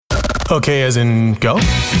Okay, as in go?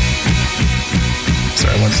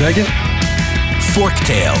 Sorry, 1 second. Fork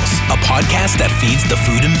Tales, a podcast that feeds the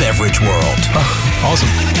food and beverage world. Oh,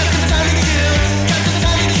 awesome.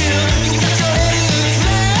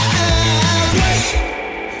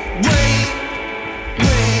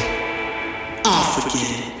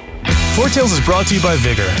 Fork Tales is brought to you by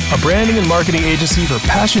Vigor, a branding and marketing agency for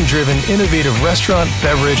passion-driven, innovative restaurant,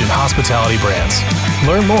 beverage, and hospitality brands.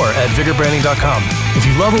 Learn more at vigorbranding.com. If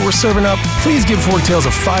you love what we're serving up, please give Fork Tales a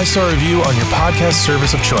 5-star review on your podcast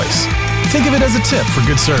service of choice. Think of it as a tip for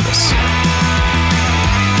good service.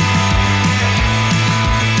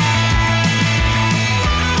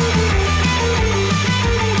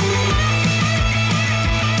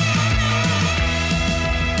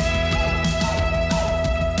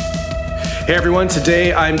 Hey everyone,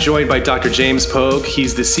 today I'm joined by Dr. James Pogue.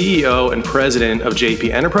 He's the CEO and president of JP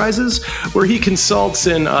Enterprises, where he consults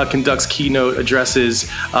and conducts keynote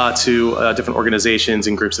addresses to different organizations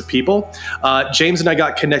and groups of people. James and I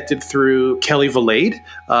got connected through Kelly Valade,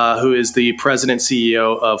 who is the president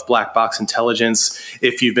CEO of Black Box Intelligence.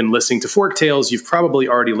 If you've been listening to Fork Tales, you've probably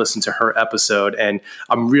already listened to her episode, and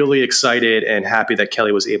I'm really excited and happy that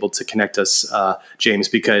Kelly was able to connect us, James,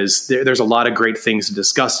 because there's a lot of great things to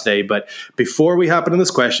discuss today. But before we hop into those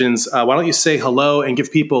questions, why don't you say hello and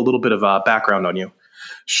give people a little bit of background on you?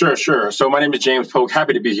 Sure. So my name is James Pogue.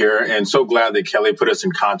 Happy to be here and so glad that Kelly put us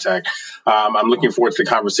in contact. I'm looking forward to the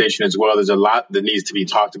conversation as well. There's a lot that needs to be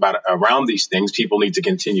talked about around these things. People need to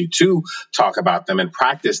continue to talk about them and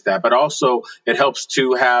practice that, but also it helps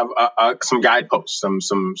to have some guideposts,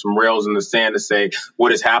 some rails in the sand to say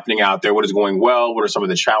what is happening out there, what is going well, what are some of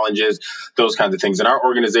the challenges, those kinds of things. In our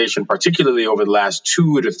organization, particularly over the last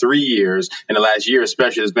 2 to 3 years, and the last year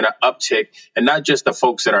especially, there's been an uptick, and not just the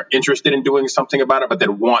folks that are interested in doing something about it, but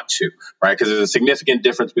that want to, right? Because there's a significant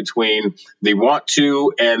difference between the want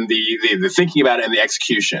to and the thinking about it and the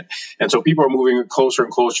execution. And so people are moving closer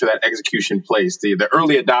and closer to that execution place. The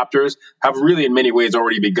early adopters have really in many ways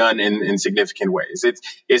already begun in significant ways.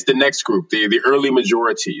 It's the next group, the early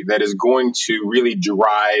majority that is going to really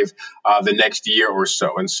drive the next year or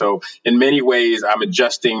so. And so in many ways, I'm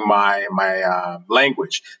adjusting my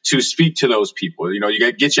language to speak to those people. You know,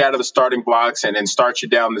 you get you out of the starting blocks and start you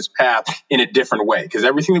down this path in a different way. Because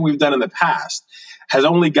everything that we've done in the past has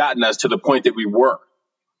only gotten us to the point that we were,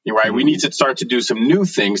 right? Mm-hmm. We need to start to do some new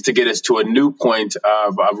things to get us to a new point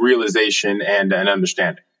of realization and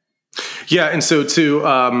understanding. Yeah. And so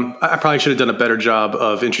I probably should have done a better job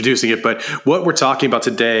of introducing it, but what we're talking about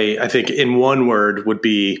today, I think in one word would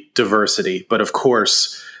be diversity. But of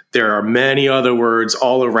course, there are many other words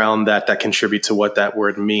all around that contribute to what that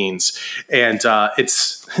word means. And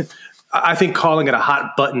I think calling it a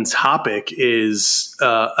hot button topic is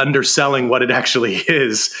underselling what it actually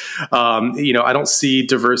is. I don't see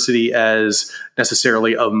diversity as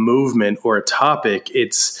necessarily a movement or a topic.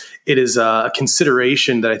 It is a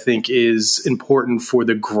consideration that I think is important for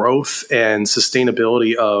the growth and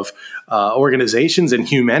sustainability of organizations and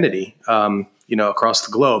humanity, across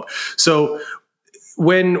the globe. So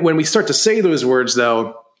when we start to say those words,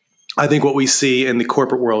 though, I think what we see in the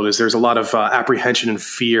corporate world is there's a lot of apprehension and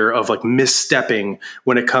fear of like misstepping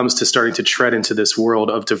when it comes to starting to tread into this world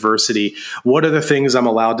of diversity. What are the things I'm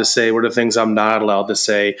allowed to say? What are the things I'm not allowed to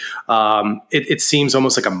say? It seems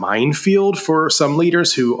almost like a minefield for some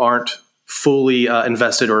leaders who aren't fully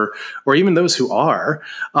invested or even those who are.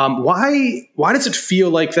 Why does it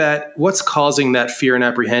feel like that? What's causing that fear and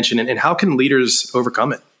apprehension, and how can leaders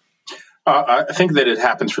overcome it? I think that it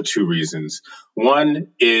happens for two reasons. One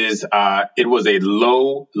is it was a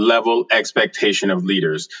low-level expectation of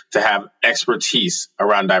leaders to have expertise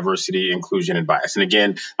around diversity, inclusion, and bias. And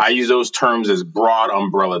again, I use those terms as broad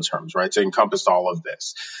umbrella terms, right, to encompass all of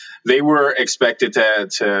this. They were expected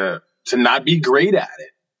to not be great at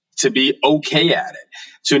it, to be okay at it,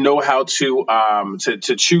 to know how to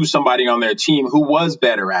choose somebody on their team who was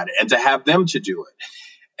better at it, and to have them to do it.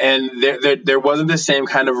 And there wasn't the same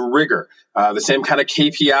kind of rigor, the same kind of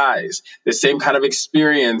KPIs, the same kind of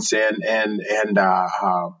experience and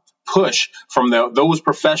push from those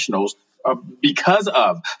professionals because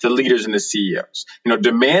of the leaders and the CEOs,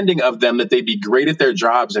 demanding of them that they be great at their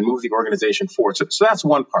jobs and move the organization forward. So that's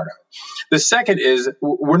one part of it. The second is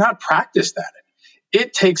we're not practiced at it.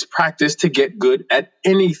 It takes practice to get good at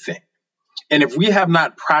anything. And if we have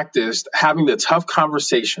not practiced having the tough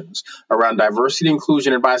conversations around diversity,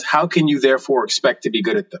 inclusion, and bias, how can you therefore expect to be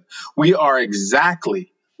good at them? We are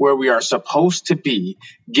exactly where we are supposed to be,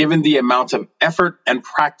 given the amount of effort and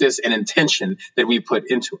practice and intention that we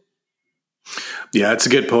put into it. Yeah, that's a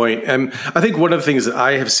good point. And I think one of the things that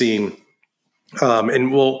I have seen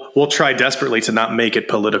And we'll try desperately to not make it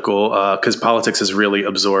political, because politics has really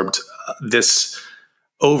absorbed this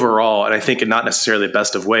overall, and I think in not necessarily the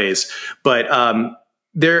best of ways. But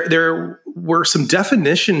there were some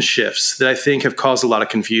definition shifts that I think have caused a lot of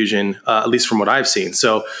confusion, at least from what I've seen.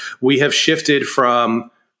 So we have shifted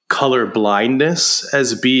from color blindness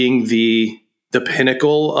as being the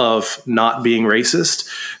pinnacle of not being racist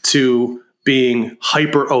to being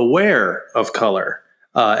hyper aware of color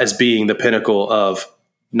as being the pinnacle of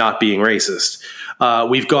not being racist.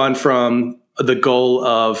 We've gone from the goal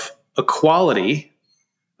of equality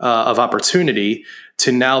of opportunity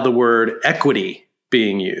to now the word equity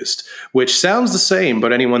being used, which sounds the same,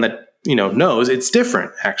 but anyone that knows it's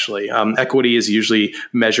different. Actually, equity is usually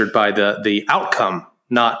measured by the outcome,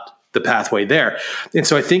 not the pathway there. And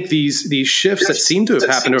so I think these shifts that seem to have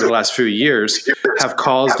happened over the last few years have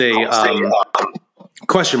caused a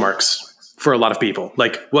question marks for a lot of people.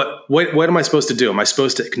 Like, what am I supposed to do? Am I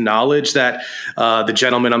supposed to acknowledge that the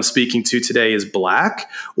gentleman I'm speaking to today is black,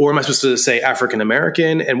 or am I supposed to say African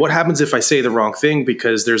American? And what happens if I say the wrong thing?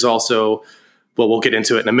 Because there's also, well, we'll get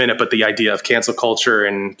into it in a minute, but the idea of cancel culture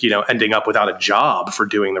and ending up without a job for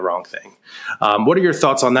doing the wrong thing. What are your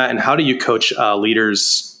thoughts on that, and how do you coach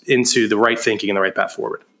leaders into the right thinking and the right path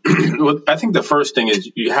forward? Well, I think the first thing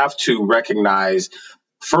is you have to recognize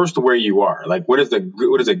first where you are. Like, what is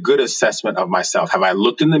a good assessment of myself? Have I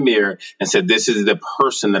looked in the mirror and said, this is the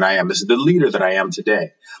person that I am, this is the leader that I am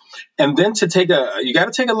today? And then you got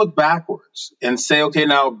to take a look backwards and say, okay,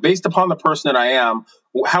 now based upon the person that I am,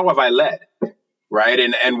 how have I led? Right.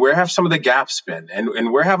 And where have some of the gaps been?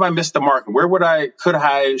 And where have I missed the mark? Where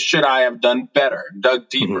should I have done better, dug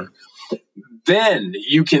deeper? Mm-hmm. Then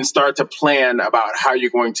you can start to plan about how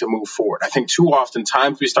you're going to move forward. I think too often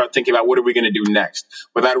times we start thinking about what are we going to do next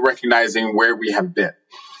without recognizing where we have been.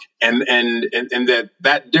 And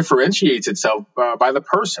that differentiates itself by the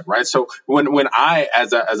person, right? So when I,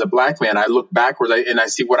 as a black man, I look backwards and I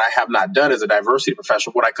see what I have not done as a diversity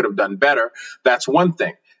professional, what I could have done better, that's one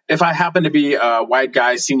thing. If I happen to be a white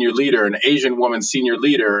guy senior leader, an Asian woman senior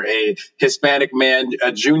leader, a Hispanic man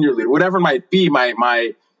a junior leader, whatever it might be,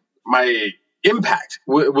 my impact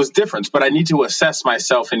was different, but I need to assess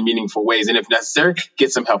myself in meaningful ways. And if necessary,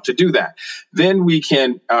 get some help to do that. Then we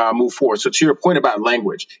can move forward. So to your point about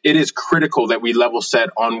language, it is critical that we level set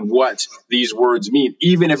on what these words mean,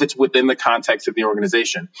 even if it's within the context of the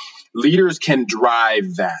organization. Leaders can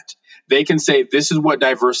drive that. They can say, this is what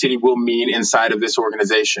diversity will mean inside of this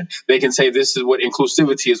organization. They can say, this is what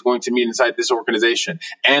inclusivity is going to mean inside this organization,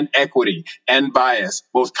 and equity and bias,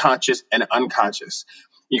 both conscious and unconscious.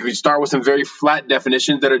 You can start with some very flat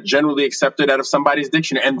definitions that are generally accepted out of somebody's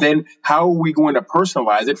dictionary. And then how are we going to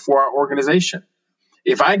personalize it for our organization?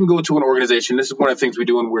 If I can go to an organization, this is one of the things we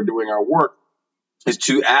do when we're doing our work, is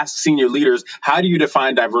to ask senior leaders, how do you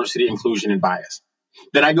define diversity, inclusion, and bias?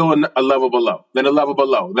 Then I go a level below, then a level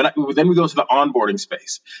below. Then we go to the onboarding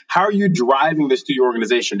space. How are you driving this through your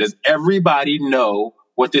organization? Does everybody know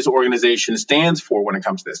what this organization stands for when it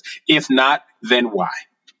comes to this? If not, then why?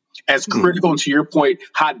 As critical, and to your point,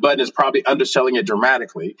 hot button is probably underselling it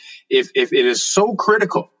dramatically. If it is so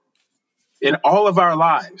critical in all of our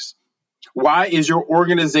lives, why is your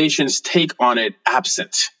organization's take on it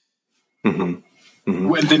absent? Mm-hmm.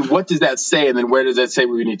 Mm-hmm. And then what does that say? And then where does that say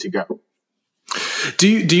we need to go? Do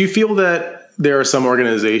you feel that there are some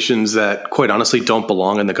organizations that, quite honestly, don't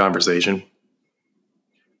belong in the conversation?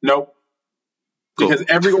 No, cool. Because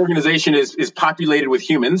every organization is populated with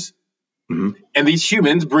humans. Mm-hmm. And these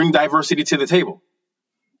humans bring diversity to the table.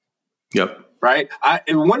 Yep. Right.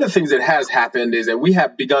 And one of the things that has happened is that we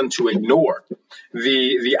have begun to ignore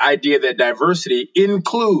the idea that diversity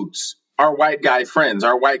includes our white guy friends,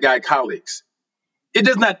 our white guy colleagues. It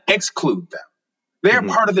does not exclude them. They are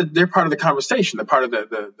part of the conversation. They're part of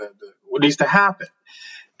the what needs to happen.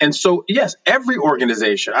 And so, yes, every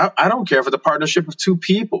organization, I don't care if it's a partnership of two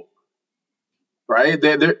people. Right?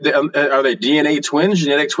 Are they DNA twins,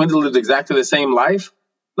 genetic twins that live exactly the same life?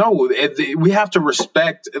 No, we have to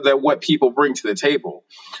respect what people bring to the table.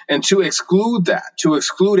 And to exclude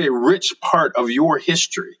a rich part of your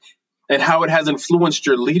history and how it has influenced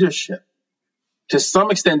your leadership, to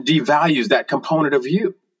some extent devalues that component of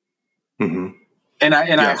you. Mm-hmm.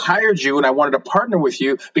 I hired you and I wanted to partner with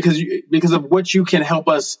you because of what you can help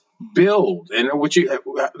us build and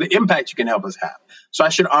the impact you can help us have. So I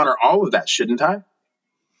should honor all of that, shouldn't I?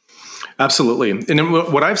 Absolutely. And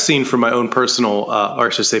what I've seen from my own personal, or I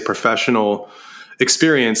should say professional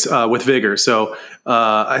experience with Vigor. So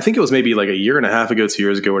I think it was maybe like a year and a half ago, 2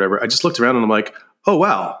 years ago, whatever. I just looked around and I'm like, oh,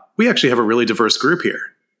 wow, we actually have a really diverse group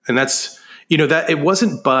here. And that's, that it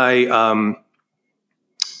wasn't by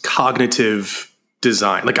cognitive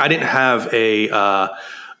design. Like I didn't have a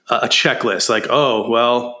checklist like, oh,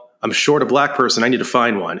 well, I'm short a black person, I need to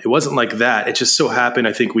find one. It wasn't like that. It just so happened,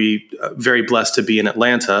 I think we very blessed to be in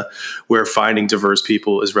Atlanta, where finding diverse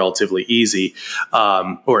people is relatively easy,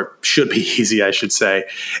 or should be easy, I should say.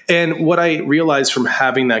 And what I realized from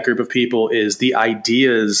having that group of people is the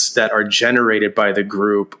ideas that are generated by the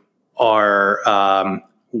group are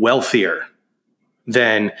wealthier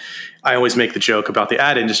than, I always make the joke about the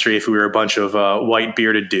ad industry if we were a bunch of white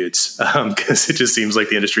bearded dudes, because it just seems like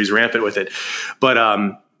the industry's rampant with it. But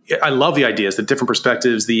I love the ideas, the different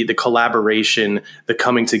perspectives, the collaboration, the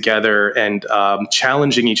coming together and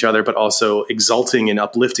challenging each other, but also exalting and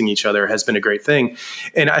uplifting each other has been a great thing.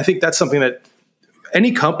 And I think that's something that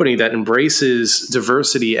any company that embraces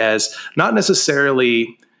diversity as not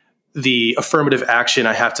necessarily the affirmative action,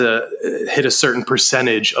 I have to hit a certain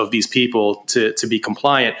percentage of these people to be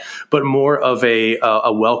compliant, but more of a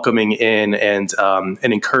welcoming in and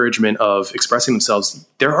an encouragement of expressing themselves.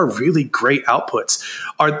 There are really great outputs.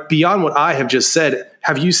 Are beyond what I have just said.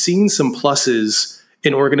 Have you seen some pluses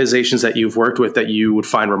in organizations that you've worked with that you would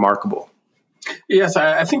find remarkable? Yes,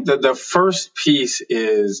 I think that the first piece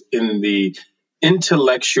is in the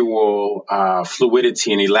intellectual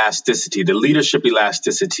fluidity and elasticity, the leadership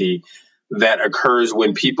elasticity that occurs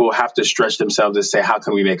when people have to stretch themselves to say, how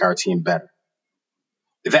can we make our team better?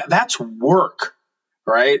 That's work,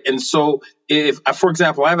 right? And so if, for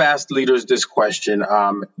example, I've asked leaders this question,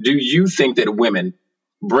 do you think that women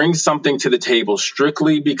bring something to the table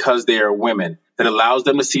strictly because they are women that allows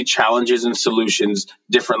them to see challenges and solutions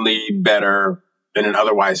differently, better than in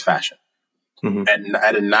otherwise fashion? Mm-hmm. And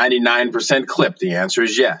at a 99% clip, the answer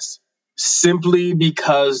is yes. Simply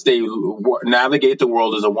because they navigate the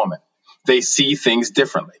world as a woman. They see things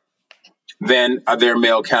differently than their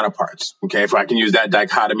male counterparts. Okay, if I can use that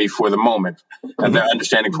dichotomy for the moment. Mm-hmm. And their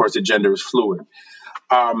understanding, of course, that gender is fluid.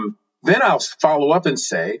 Then I'll follow up and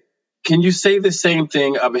say, can you say the same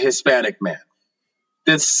thing of a Hispanic man?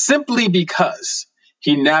 That simply because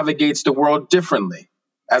he navigates the world differently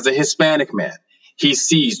as a Hispanic man, he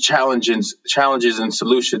sees challenges and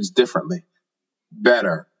solutions differently,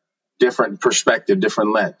 better, different perspective,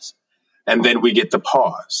 different lens. And then we get the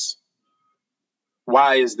pause.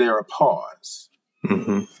 Why is there a pause?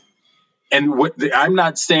 Mm-hmm. And I'm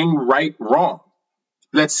not saying right, wrong.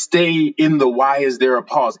 Let's stay in the why is there a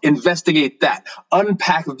pause. Investigate that.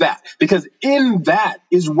 Unpack that. Because in that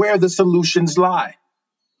is where the solutions lie.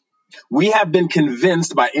 We have been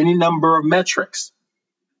convinced by any number of metrics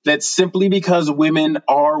that simply because women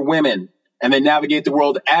are women and they navigate the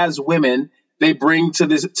world as women, they bring to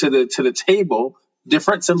the table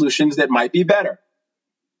different solutions that might be better.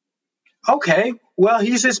 Okay, well,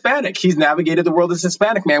 he's Hispanic. He's navigated the world as a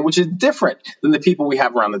Hispanic man, which is different than the people we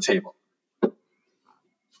have around the table.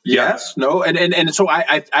 Yes, no, and so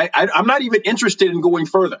I'm not even interested in going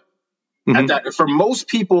further. Mm-hmm. That, for most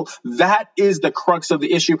people, that is the crux of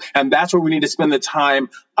the issue, and that's where we need to spend the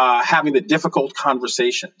time having the difficult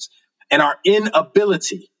conversations. And our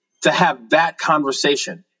inability to have that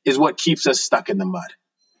conversation is what keeps us stuck in the mud.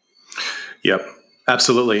 Yep,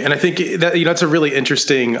 absolutely. And I think that it's a really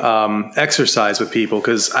interesting exercise with people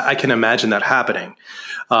because I can imagine that happening.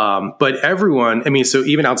 But everyone, so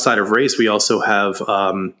even outside of race, we also have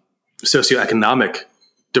socioeconomic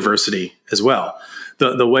diversity as well.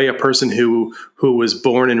 The way a person who was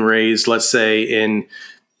born and raised, let's say, in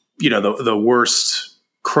the worst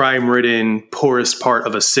crime-ridden, poorest part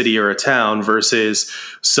of a city or a town versus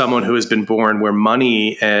someone who has been born where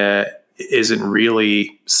money isn't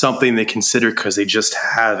really something they consider because they just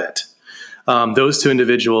have it. Those two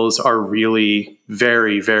individuals are really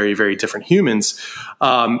very, very, very different humans.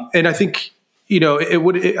 And I think, I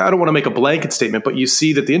don't want to make a blanket statement, but you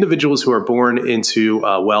see that the individuals who are born into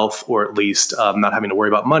wealth, or at least not having to worry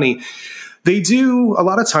about money, they do a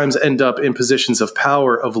lot of times end up in positions of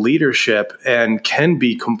power, of leadership, and can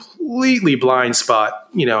be completely blind spot,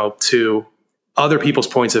 to other people's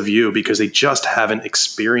points of view because they just haven't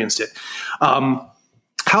experienced it.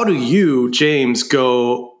 How do you, James,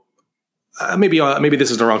 go maybe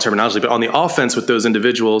this is the wrong terminology, but on the offense with those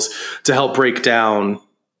individuals to help break down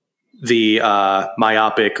the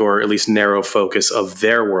myopic or at least narrow focus of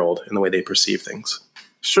their world and the way they perceive things?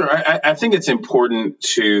 Sure. I think it's important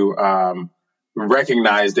to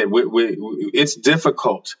recognize that it's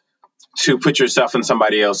difficult to put yourself in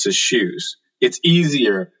somebody else's shoes. It's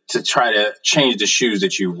easier to try to change the shoes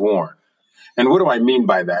that you've worn. And what do I mean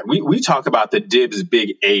by that? We talk about the DIBS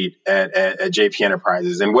Big Eight at JP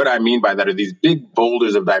Enterprises. And what I mean by that are these big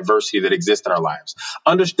boulders of diversity that exist in our lives.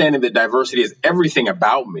 Understanding that diversity is everything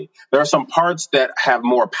about me. There are some parts that have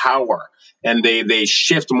more power and they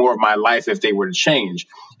shift more of my life if they were to change.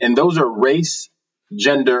 And those are race,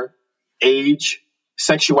 gender, age,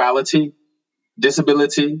 sexuality,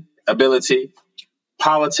 disability, ability,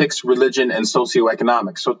 politics, religion, and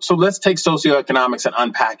socioeconomics. So let's take socioeconomics and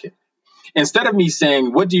unpack it. Instead of me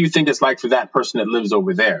saying, what do you think it's like for that person that lives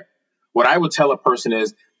over there? What I would tell a person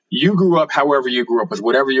is, you grew up however you grew up, with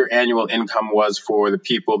whatever your annual income was for the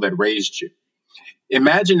people that raised you.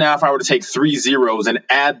 Imagine now if I were to take 3 zeros and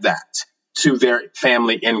add that to their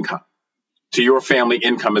family income, to your family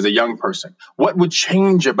income as a young person. What would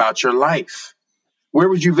change about your life? Where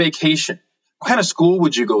would you vacation? What kind of school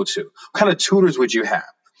would you go to? What kind of tutors would you have?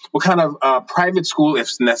 What kind of private school,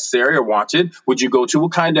 if necessary or wanted, would you go to?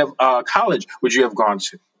 What kind of college would you have gone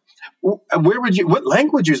to? What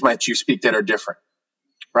languages might you speak that are different,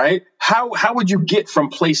 right? How would you get from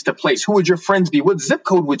place to place? Who would your friends be? What zip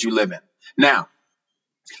code would you live in? Now,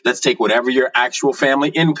 let's take whatever your actual family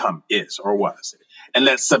income is or was, and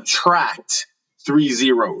let's subtract 3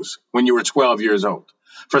 zeros when you were 12 years old.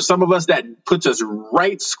 For some of us, that puts us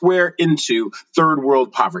right square into third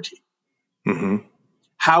world poverty. Mm-hmm.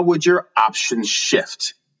 How would your options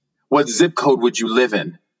shift? What zip code would you live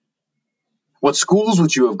in? What schools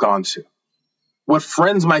would you have gone to? What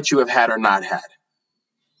friends might you have had or not had?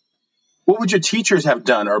 What would your teachers have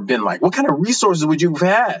done or been like? What kind of resources would you have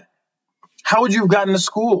had? How would you have gotten to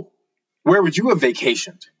school? Where would you have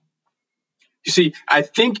vacationed? You see, I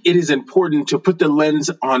think it is important to put the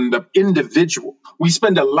lens on the individual. We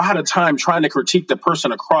spend a lot of time trying to critique the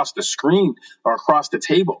person across the screen or across the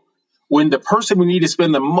table, when the person we need to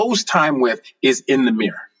spend the most time with is in the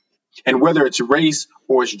mirror. And whether it's race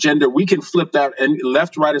or it's gender, we can flip that and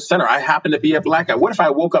left, right, or center. I happen to be a black guy. What if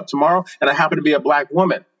I woke up tomorrow and I happen to be a black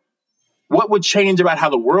woman? What would change about how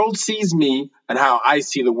the world sees me and how I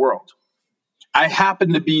see the world? I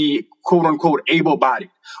happen to be, quote unquote, able-bodied.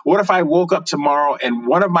 What if I woke up tomorrow and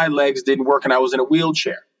one of my legs didn't work and I was in a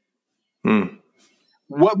wheelchair?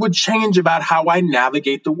 What would change about how I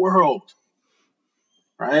navigate the world?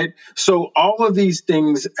 Right? So all of these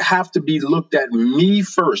things have to be looked at me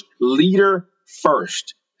first, leader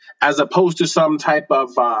first, as opposed to some type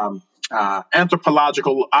of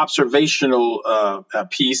anthropological observational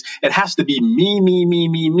piece. It has to be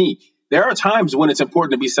me. There are times when it's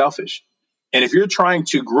important to be selfish. And if you're trying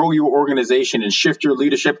to grow your organization and shift your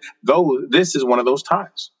leadership, though, this is one of those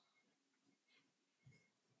times.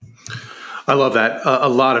 I love that. A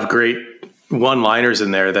lot of great one-liners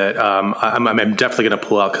in there that I'm definitely going to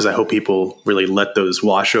pull out, because I hope people really let those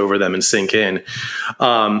wash over them and sink in.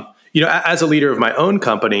 As a leader of my own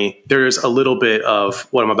company, there's a little bit of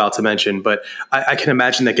what I'm about to mention, but I can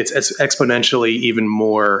imagine that gets exponentially even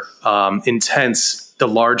more intense the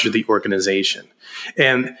larger the organization.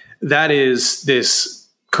 And that is this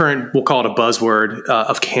current, we'll call it a buzzword,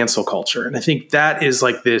 of cancel culture. And I think that is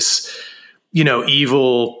like this,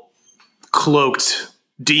 evil cloaked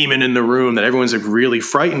demon in the room that everyone's like really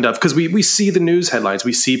frightened of, because we see the news headlines.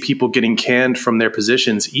 We see people getting canned from their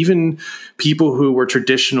positions, even people who were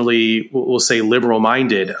traditionally, we'll say, liberal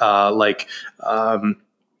minded, like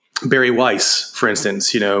Barry Weiss, for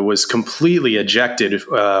instance, was completely ejected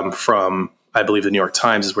from, I believe, the New York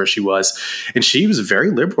Times is where she was. And she was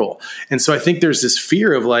very liberal. And so I think there's this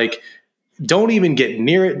fear of like, don't even get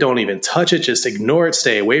near it. Don't even touch it. Just ignore it.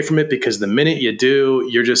 Stay away from it, because the minute you do,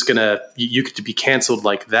 you're just you could be canceled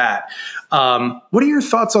like that. What are your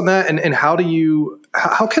thoughts on that? And how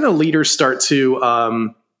can a leader start to, I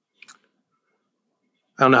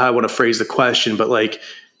don't know how I want to phrase the question, but like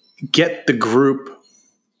get the group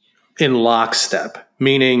in lockstep,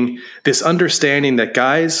 meaning this understanding that,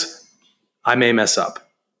 guys, I may mess up.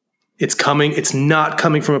 It's not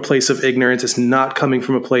coming from a place of ignorance. It's not coming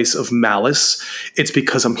from a place of malice. It's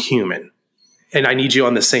because I'm human. And I need you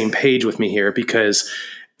on the same page with me here, because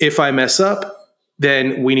if I mess up,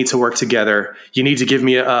 then we need to work together. You need to give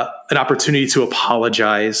me an opportunity to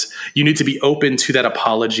apologize. You need to be open to that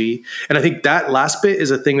apology. And I think that last bit is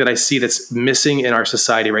a thing that I see that's missing in our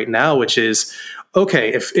society right now, which is,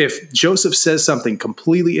 okay, if Joseph says something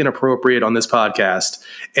completely inappropriate on this podcast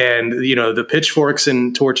and, the pitchforks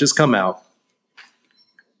and torches come out,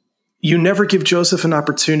 you never give Joseph an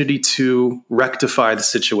opportunity to rectify the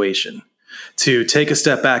situation, to take a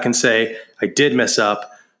step back and say, I did mess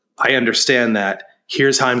up. I understand that.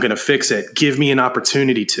 Here's how I'm going to fix it. Give me an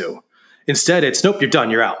opportunity to. Instead, it's, nope, you're done.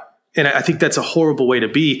 You're out. And I think that's a horrible way to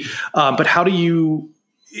be. But how do you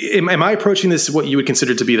am I approaching this what you would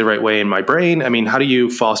consider to be the right way in my brain? I mean, how do you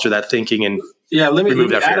foster that thinking and let me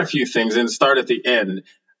add fear? a few things and start at the end.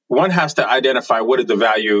 One has to identify what is the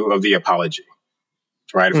value of the apology,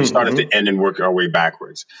 right? If we start at the end and work our way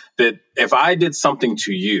backwards, that if I did something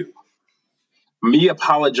to you, me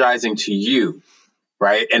apologizing to you,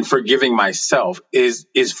 right, and forgiving myself is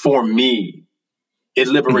for me. It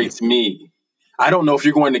liberates me. I don't know if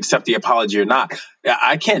you're going to accept the apology or not.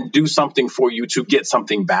 I can't do something for you to get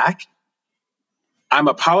something back. I'm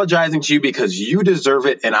apologizing to you because you deserve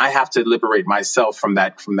it, and I have to liberate myself from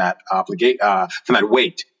that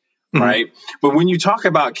weight, right? But when you talk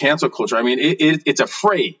about cancel culture, I mean, it's a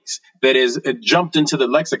phrase that is jumped into the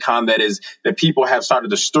lexicon that people have started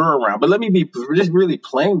to stir around. But let me be just really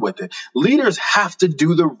plain with it. Leaders have to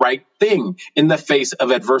do the right thing in the face of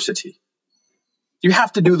adversity. You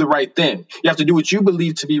have to do the right thing. You have to do what you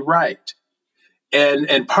believe to be right.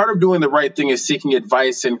 And part of doing the right thing is seeking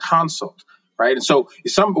advice and consult, right? And so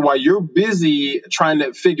while you're busy trying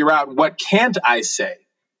to figure out what can't I say,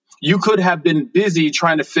 you could have been busy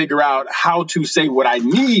trying to figure out how to say what I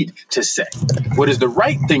need to say. What is the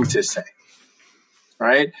right thing to say,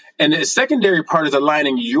 right? And the secondary part is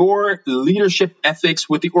aligning your leadership ethics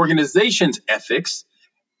with the organization's ethics,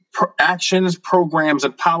 actions, programs,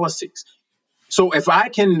 and policies. So if I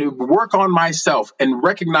can work on myself and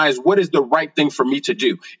recognize what is the right thing for me to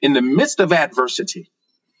do in the midst of adversity,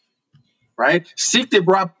 right? Seek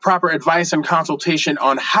the proper advice and consultation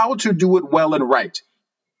on how to do it well and right.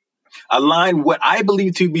 Align what I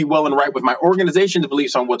believe to be well and right with my organization's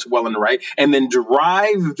beliefs on what's well and right, and then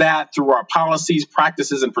drive that through our policies,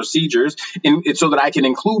 practices, and procedures so that I can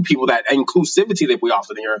include people, that inclusivity that we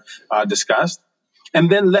often hear discussed. And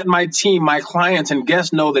then let my team, my clients, and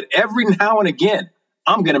guests know that every now and again,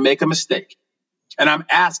 I'm going to make a mistake. And I'm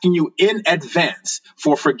asking you in advance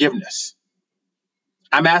for forgiveness.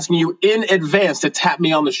 I'm asking you in advance to tap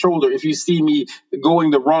me on the shoulder if you see me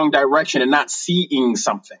going the wrong direction and not seeing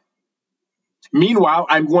something. Meanwhile,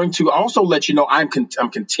 I'm going to also let you know I'm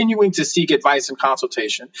continuing to seek advice and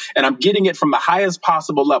consultation, and I'm getting it from the highest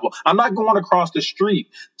possible level. I'm not going across the street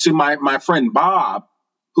to my friend Bob,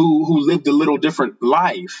 who lived a little different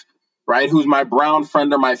life, right? Who's my brown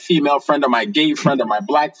friend or my female friend or my gay friend or my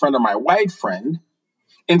black friend or my white friend.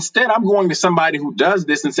 Instead, I'm going to somebody who does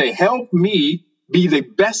this and say, help me be the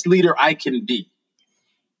best leader I can be.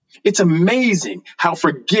 It's amazing how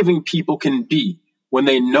forgiving people can be when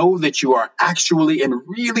they know that you are actually and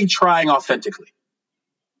really trying authentically.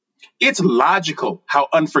 It's logical how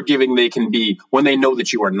unforgiving they can be when they know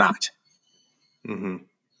that you are not. Mm-hmm.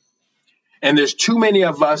 And there's too many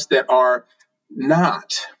of us that are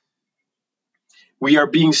not. We are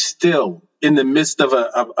being still in the midst of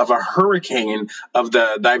a hurricane of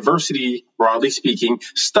the diversity, broadly speaking,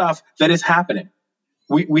 stuff that is happening.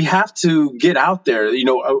 We have to get out there. You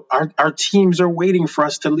know, our teams are waiting for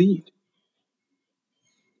us to lead.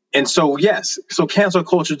 And so, yes, so cancel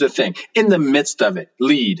culture is the thing. In the midst of it,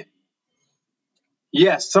 lead.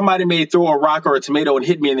 Yes, somebody may throw a rock or a tomato and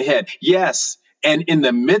hit me in the head. Yes. And in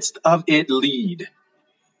the midst of it, lead.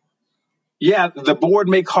 Yeah, the board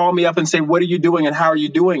may call me up and say, what are you doing and how are you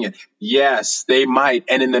doing it? Yes, they might.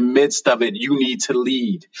 And in the midst of it, you need to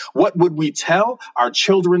lead. What would we tell our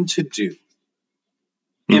children to do?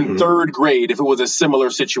 In third grade, if it was a similar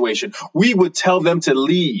situation, we would tell them to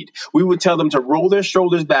lead. We would tell them to roll their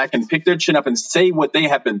shoulders back and pick their chin up and say what they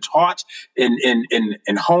have been taught in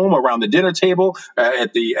home, around the dinner table,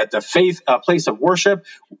 at the faith place of worship,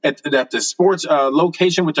 at the sports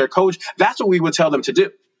location with their coach. That's what we would tell them to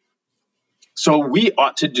do. So we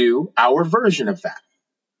ought to do our version of that.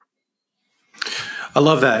 I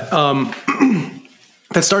love that.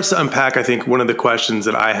 That starts to unpack, I think, one of the questions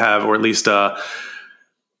that I have, or at least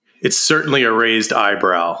it's certainly a raised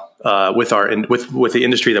eyebrow with the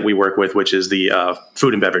industry that we work with, which is the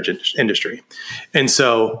food and beverage industry. And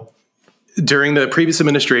so during the previous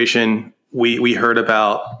administration, we heard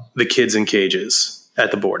about the kids in cages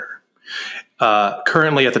at the border.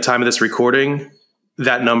 Currently, at the time of this recording,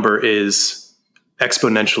 that number is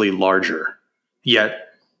exponentially larger,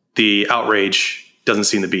 yet the outrage doesn't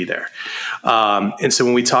seem to be there. And so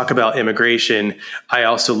when we talk about immigration, I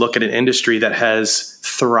also look at an industry that has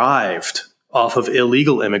thrived off of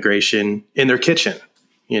illegal immigration in their kitchen.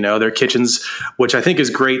 You know, their kitchens, which I think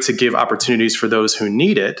is great to give opportunities for those who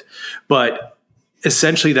need it. But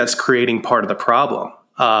essentially, that's creating part of the problem.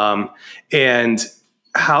 And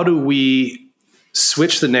how do we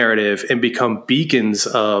switch the narrative and become beacons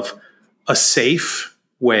of a safe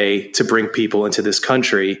way to bring people into this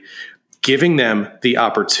country giving them the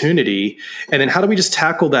opportunity? And then how do we just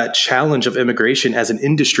tackle that challenge of immigration as an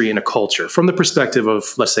industry and a culture from the perspective of,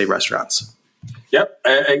 let's say, restaurants? Yep.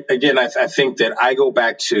 Again, I think that I go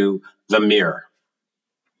back to the mirror,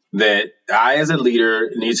 that I, as a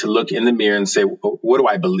leader, need to look in the mirror and say, what do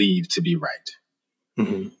I believe to be right?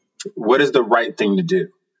 Mm-hmm. What is the right thing to do?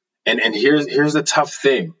 And here's the tough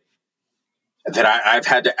thing that I've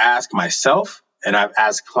had to ask myself, and I've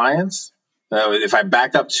asked clients. If I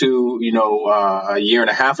back up to, a year and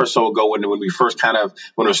a half or so ago when we first when it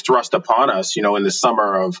was thrust upon us, in the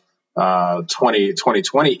summer of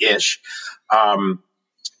 2020-ish,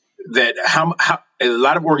 that how a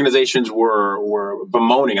lot of organizations were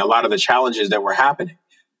bemoaning a lot of the challenges that were happening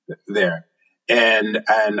there. And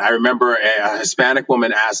I remember a Hispanic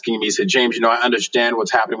woman asking me, said, James, I understand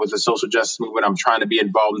what's happening with the social justice movement. I'm trying to be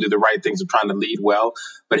involved and do the right things. I'm trying to lead well.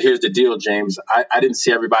 But here's the deal, James. I didn't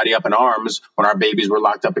see everybody up in arms when our babies were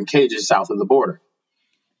locked up in cages south of the border.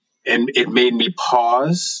 And it made me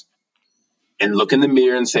pause and look in the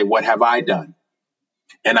mirror and say, what have I done?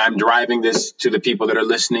 And I'm driving this to the people that are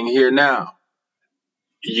listening here now.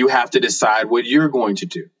 You have to decide what you're going to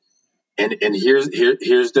do. And here's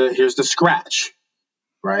the scratch,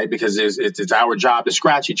 right? Because it's our job to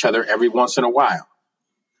scratch each other every once in a while.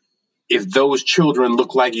 If those children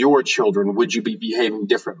look like your children, would you be behaving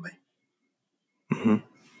differently? Mm-hmm.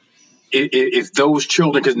 If those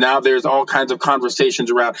children, because now there's all kinds of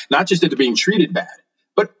conversations around, not just that they're being treated bad,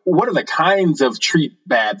 but what are the kinds of treat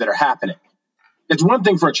bad that are happening? It's one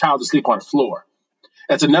thing for a child to sleep on a floor.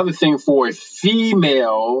 It's another thing for a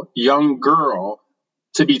female young girl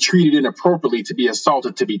to be treated inappropriately, to be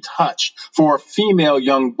assaulted, to be touched. For a female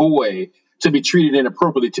young boy to be treated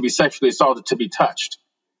inappropriately, to be sexually assaulted, to be touched.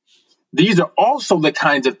 These are also the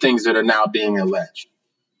kinds of things that are now being alleged.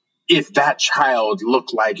 If that child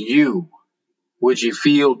looked like you, would you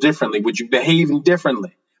feel differently? Would you behave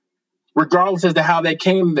differently? Regardless as to how they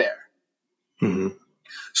came there. Mm-hmm.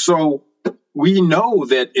 So we know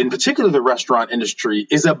that in particular the restaurant industry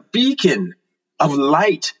is a beacon of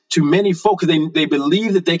light to many folks. They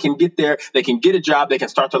believe that they can get there, they can get a job, they can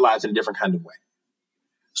start their lives in a different kind of way.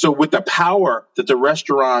 So with the power that the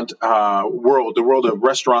restaurant world, the world of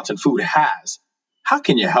restaurants and food has, how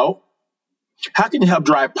can you help? How can you help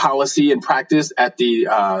drive policy and practice at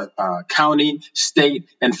the county, state,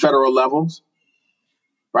 and federal levels?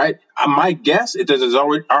 Right? My guess is there's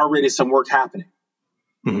already some work happening.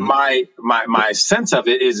 Mm-hmm. My sense of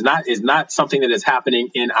it is not something that is happening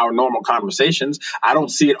in our normal conversations. I don't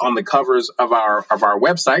see it on the covers of our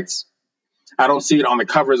websites. I don't see it on the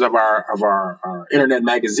covers of our internet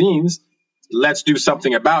magazines. Let's do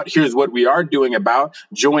something about. Here's what we are doing about.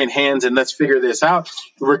 Join hands and let's figure this out.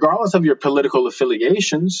 Regardless of your political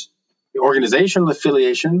affiliations, your organizational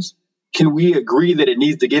affiliations, can we agree that it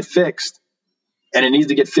needs to get fixed? And it needs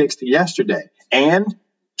to get fixed yesterday. And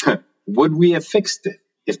would we have fixed it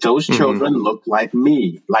if those children looked like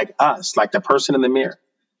me, like us, like the person in the mirror?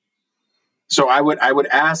 So I would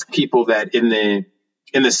ask people that in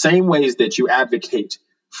the same ways that you advocate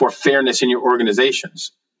for fairness in your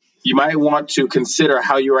organizations, you might want to consider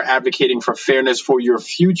how you are advocating for fairness for your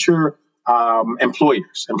future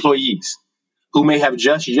employees who may have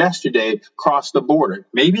just yesterday crossed the border,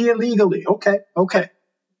 maybe illegally. Okay.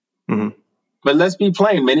 Mm-hmm. But let's be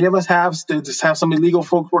plain. Many of us have some illegal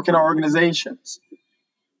folks working in our organizations.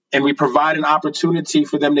 And we provide an opportunity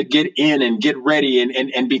for them to get in and get ready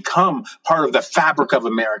and become part of the fabric of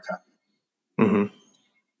America. Mm-hmm.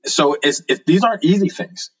 So these aren't easy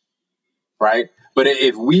things, right? But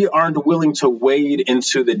if we aren't willing to wade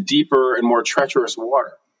into the deeper and more treacherous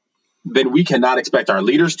water, then we cannot expect our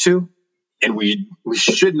leaders to, and we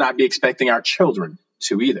should not be expecting our children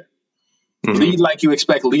to either. Mm-hmm. Lead like you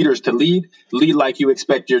expect leaders to lead like you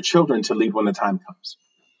expect your children to lead when the time comes.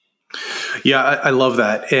 Yeah, I love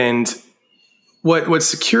that. And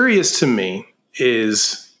what's curious to me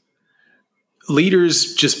is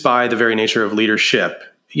leaders, just by the very nature of leadership,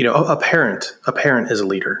 a parent is a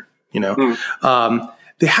leader,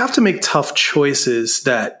 they have to make tough choices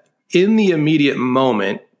that in the immediate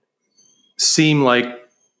moment seem like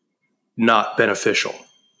not beneficial.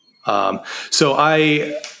 So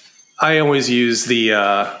I always use the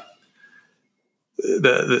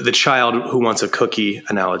child who wants a cookie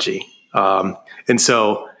analogy. And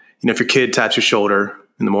so, if your kid taps your shoulder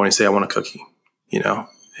in the morning, say, I want a cookie,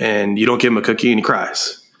 and you don't give him a cookie and he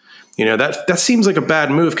cries, that seems like a bad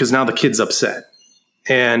move because now the kid's upset.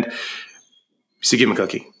 And So you give him a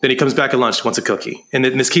cookie. Then he comes back at lunch, wants a cookie. And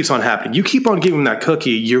then this keeps on happening. You keep on giving him that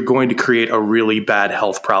cookie, you're going to create a really bad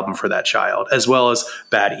health problem for that child, as well as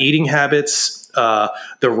bad eating habits,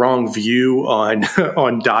 the wrong view on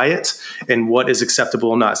on diet and what is acceptable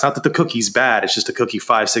or not. It's not that the cookie's bad. It's just a cookie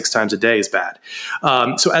 5-6 times a day is bad.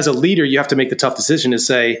 So as a leader, you have to make the tough decision to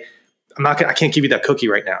say, I can't give you that cookie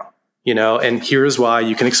right now. And here's why.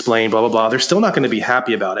 You can explain, blah, blah, blah. They're still not going to be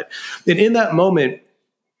happy about it. And in that moment,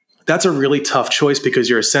 that's a really tough choice because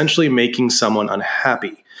you're essentially making someone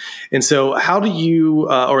unhappy. And so how do you,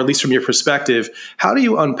 or at least from your perspective, how do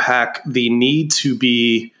you unpack the need to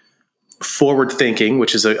be forward thinking,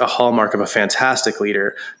 which is a hallmark of a fantastic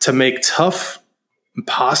leader, to make tough,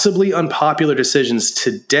 possibly unpopular decisions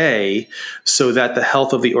today so that the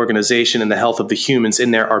health of the organization and the health of the humans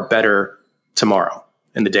in there are better tomorrow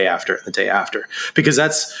and the day after and the day after? Because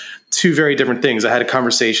that's two very different things. I had a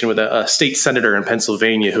conversation with a state senator in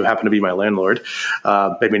Pennsylvania who happened to be my landlord.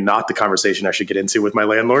 Maybe not the conversation I should get into with my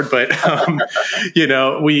landlord, but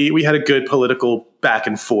we had a good political back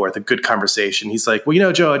and forth, a good conversation. He's like,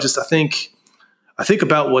 well, Joe, I think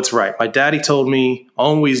about what's right. My daddy told me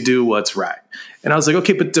always do what's right. And I was like,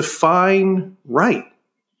 okay, but define right.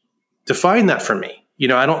 Define that for me.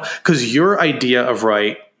 Because your idea of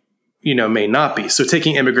right may not be. So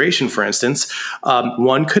taking immigration, for instance,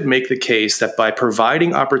 one could make the case that by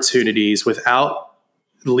providing opportunities without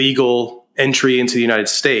legal entry into the United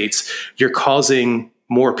States, you're causing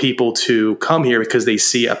more people to come here because they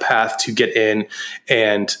see a path to get in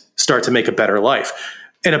and start to make a better life.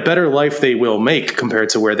 And a better life they will make compared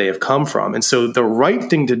to where they have come from. And so the right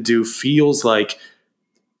thing to do feels like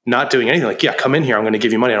not doing anything, like, yeah, come in here, I'm going to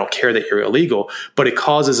give you money, I don't care that you're illegal. But it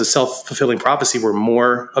causes a self-fulfilling prophecy where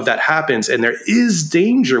more of that happens. And there is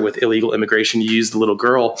danger with illegal immigration. You use the little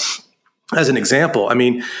girl as an example. I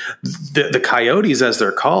mean, the coyotes, as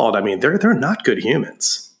they're called, they're not good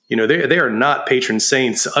humans. They are not patron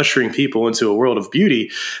saints ushering people into a world of beauty.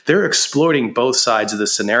 They're exploiting both sides of the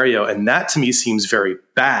scenario. And that to me seems very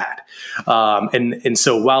bad. And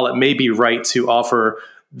so while it may be right to offer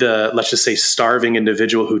the, let's just say, starving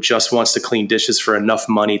individual who just wants to clean dishes for enough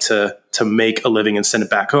money to make a living and send it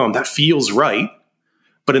back home, that feels right.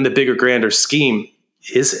 But in the bigger, grander scheme,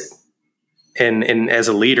 is it? And as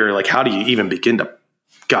a leader, like, how do you even begin to,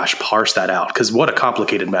 parse that out? Because what a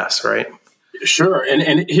complicated mess, right? Sure.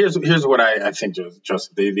 And here's what I think,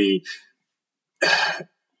 Joseph. In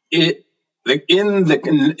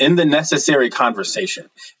the necessary conversation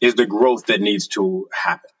is the growth that needs to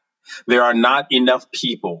happen. There are not enough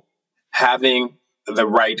people having the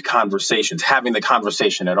right conversations, having the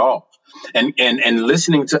conversation at all, and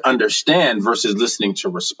listening to understand versus listening to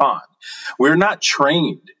respond. We're not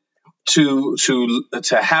trained to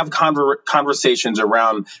have conversations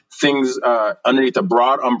around things underneath the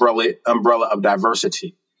broad umbrella of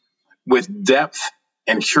diversity with depth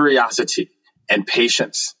and curiosity and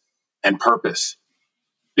patience and purpose.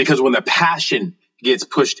 Because when the passion gets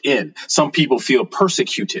pushed in, some people feel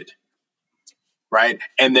persecuted. Right.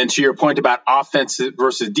 And then to your point about offense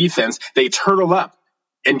versus defense, they turtle up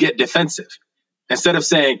and get defensive instead of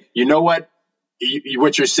saying, you know what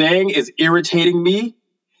you're saying is irritating me.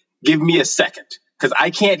 Give me a second because I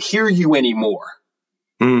can't hear you anymore.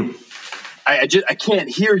 I can't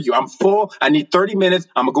hear you. I'm full. I need 30 minutes.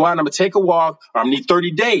 I'm going to go out and I'm going to take a walk, or I need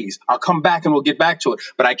 30 days. I'll come back and we'll get back to it.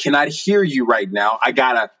 But I cannot hear you right now. I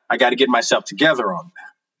gotta get myself together on that.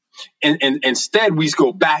 And instead, we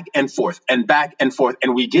go back and forth, and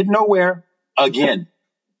we get nowhere again.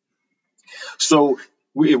 So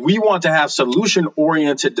if we want to have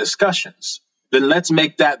solution-oriented discussions, then let's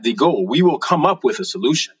make that the goal. We will come up with a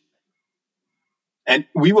solution. And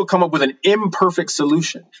we will come up with an imperfect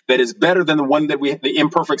solution that is better than the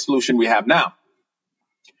imperfect solution we have now.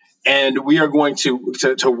 And we are going to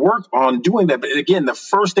work on doing that. But again, the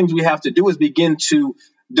first things we have to do is begin to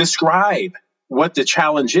describe what the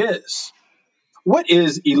challenge is. What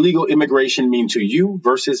is illegal immigration mean to you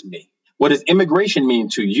versus me? What does immigration mean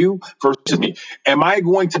to you versus me? Am I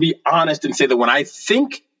going to be honest and say that when I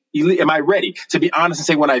think, am I ready to be honest and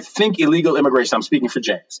say when I think illegal immigration, I'm speaking for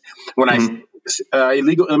James, when I think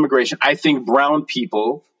illegal immigration, I think brown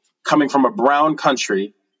people coming from a brown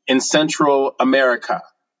country in Central America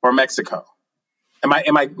or Mexico. Am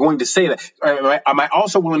I going to say that? Am I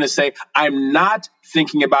also willing to say I'm not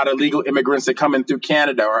thinking about illegal immigrants that come in through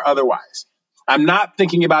Canada or otherwise? I'm not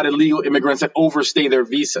thinking about illegal immigrants that overstay their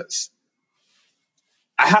visas.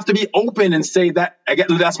 I have to be open and say that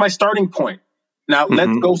that's my starting point. Now,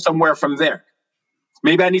 let's go somewhere from there.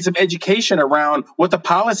 Maybe I need some education around what the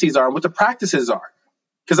policies are and what the practices are,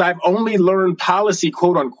 because I've only learned policy,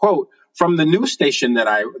 quote unquote, from the news station that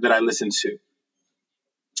I listen to.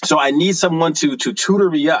 So I need someone to tutor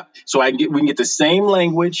me up so we can get the same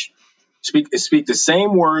language, speak the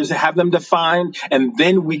same words, have them defined, and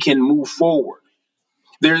then we can move forward.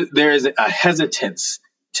 There is a hesitance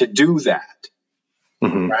to do that,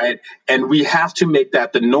 right? And we have to make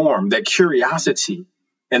that the norm, that curiosity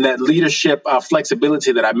and that leadership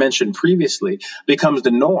flexibility that I mentioned previously becomes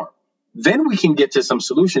the norm. Then we can get to some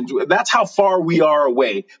solutions. That's how far we are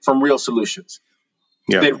away from real solutions.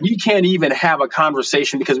 Yeah. That we can't even have a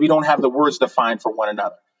conversation because we don't have the words defined for one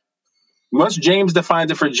another. Once James defines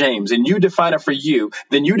it for James and you define it for you,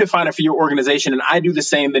 then you define it for your organization and I do the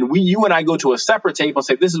same. Then you and I go to a separate table and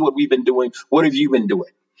say, this is what we've been doing. What have you been doing?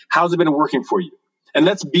 How's it been working for you? And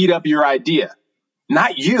let's beat up your idea.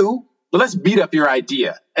 Not you, but let's beat up your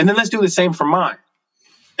idea. And then let's do the same for mine.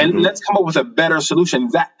 And let's come up with a better solution.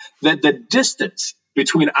 That the distance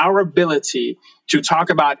between our ability to talk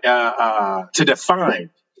about, to define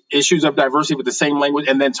issues of diversity with the same language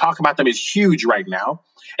and then talk about them is huge right now.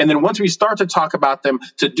 And then once we start to talk about them,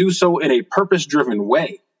 to do so in a purpose-driven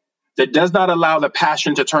way that does not allow the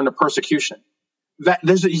passion to turn to persecution. That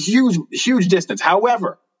there's a huge distance.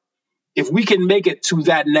 However, if we can make it to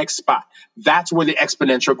that next spot, that's where the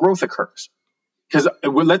exponential growth occurs. Because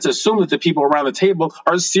let's assume that the people around the table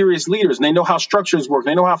are serious leaders and they know how structures work,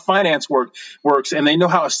 they know how finance works, and they know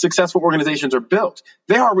how successful organizations are built.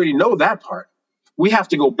 They already know that part. We have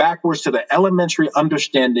to go backwards to the elementary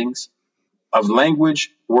understandings of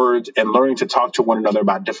language, words, and learning to talk to one another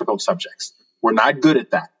about difficult subjects. We're not good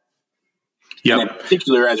at that. Yeah. In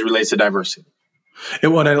particular, as it relates to diversity. I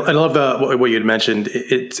love what you had mentioned.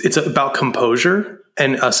 It's about composure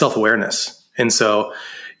and self-awareness. And so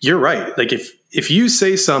you're right. Like if you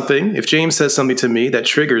say something, if James says something to me that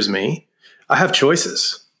triggers me, I have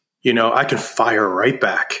choices. I can fire right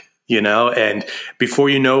back. And before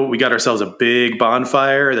you know, we got ourselves a big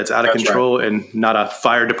bonfire that's out of control and not a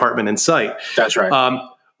fire department in sight. That's right.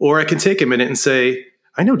 Or I can take a minute and say,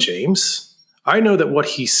 I know James. I know that what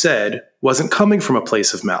he said wasn't coming from a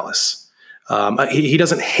place of malice. He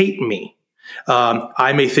doesn't hate me.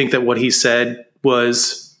 I may think that what he said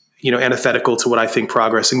was, antithetical to what I think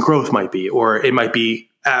progress and growth might be, or it might be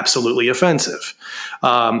absolutely offensive.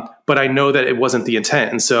 But I know that it wasn't the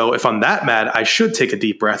intent. And so if I'm that mad, I should take a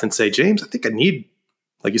deep breath and say, James, I think I need,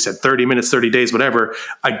 like you said, 30 minutes, 30 days, whatever.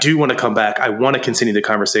 I do want to come back. I want to continue the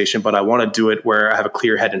conversation, but I want to do it where I have a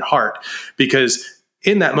clear head and heart, because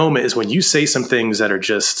in that moment is when you say some things that are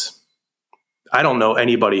just, I don't know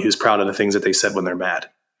anybody who's proud of the things that they said when they're mad,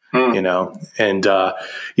 and,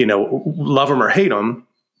 love them or hate them.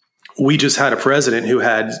 We just had a president who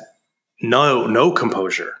had no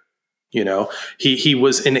composure. He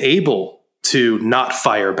was unable to not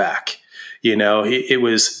fire back. It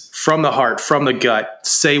was from the heart, from the gut,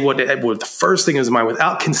 say what the first thing in his mind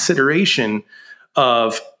without consideration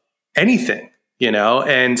of anything,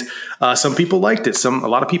 and some people liked it. A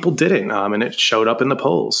lot of people didn't. And it showed up in the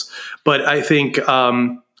polls. But I think,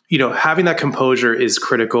 having that composure is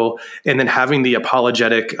critical. And then having the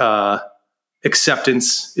apologetic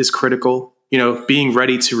acceptance is critical. Being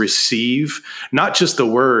ready to receive, not just the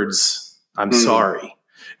words, I'm sorry.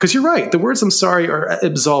 Because you're right. The words I'm sorry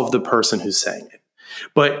absolve the person who's saying it.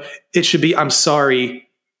 But it should be, I'm sorry.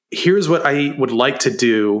 Here's what I would like to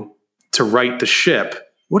do to right the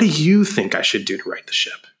ship. What do you think I should do to right the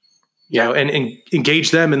ship? And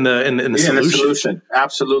engage them in the solution. The solution.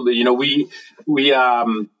 Absolutely.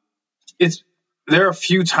 There are a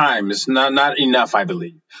few times, not enough, I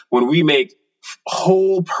believe, when we make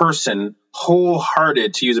wholehearted,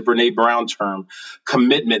 to use a Brene Brown term,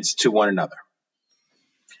 commitments to one another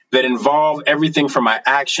that involve everything from my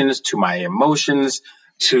actions to my emotions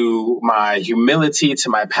to my humility to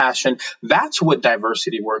my passion. That's what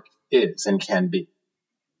diversity work is and can be.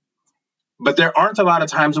 But there aren't a lot of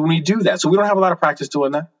times when we do that. So we don't have a lot of practice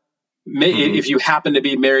doing that. If you happen to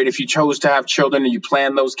be married, if you chose to have children and you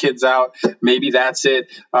plan those kids out, maybe that's it.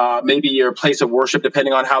 Maybe your place of worship,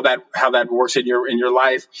 depending on how that works in your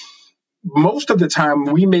life. Most of the time,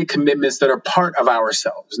 we make commitments that are part of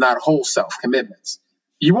ourselves, not whole self commitments.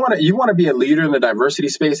 You want to be a leader in the diversity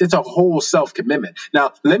space. It's a whole self commitment.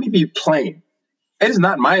 Now, let me be plain. It is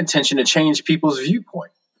not my intention to change people's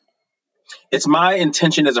viewpoint. It's my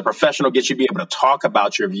intention as a professional to get you to be able to talk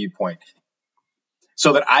about your viewpoint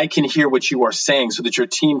so that I can hear what you are saying, so that your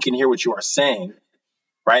team can hear what you are saying,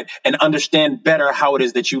 right? And understand better how it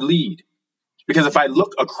is that you lead. Because if I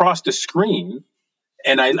look across the screen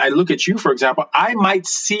and I look at you, for example, I might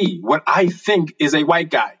see what I think is a white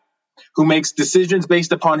guy who makes decisions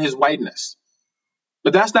based upon his whiteness.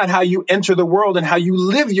 But that's not how you enter the world and how you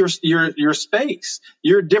live your space.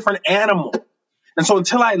 You're a different animal. And so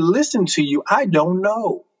until I listen to you, I don't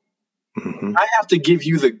know. Mm-hmm. I have to give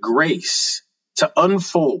you the grace to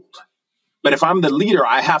unfold. But if I'm the leader,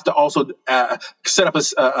 I have to also set up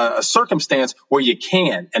a circumstance where you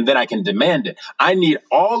can, and then I can demand it. I need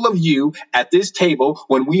all of you at this table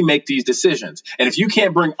when we make these decisions. And if you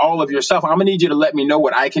can't bring all of yourself, I'm going to need you to let me know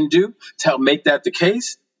what I can do to help make that the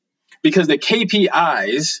case. Because the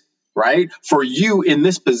KPIs, right, for you in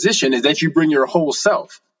this position is that you bring your whole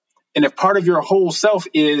self. And if part of your whole self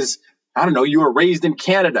is, I don't know, you were raised in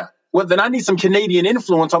Canada, well, then I need some Canadian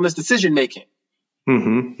influence on this decision making.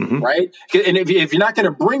 Mm-hmm, mm-hmm. Right? And if you're not going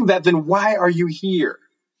to bring that, then why are you here?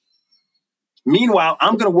 Meanwhile,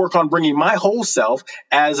 I'm going to work on bringing my whole self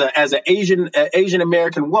as an Asian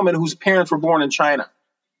American woman whose parents were born in China.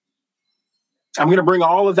 I'm going to bring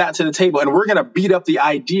all of that to the table, and we're going to beat up the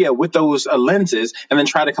idea with those lenses and then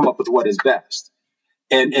try to come up with what is best.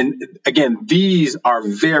 And again, these are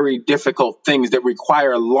very difficult things that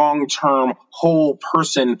require long-term whole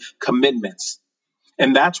person commitments.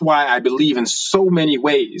 And that's why I believe in so many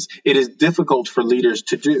ways it is difficult for leaders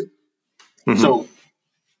to do. Mm-hmm. So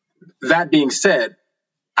that being said,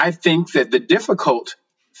 I think that the difficult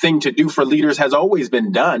thing to do for leaders has always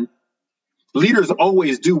been done. Leaders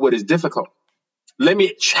always do what is difficult. Let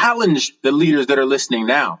me challenge the leaders that are listening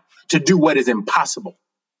now to do what is impossible.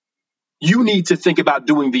 You need to think about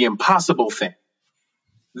doing the impossible thing.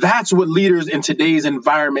 That's what leaders in today's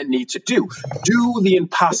environment need to do. Do the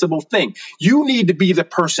impossible thing. You need to be the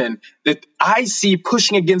person that I see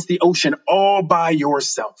pushing against the ocean all by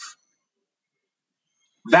yourself.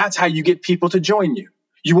 That's how you get people to join you.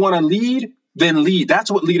 You want to lead? Then lead. That's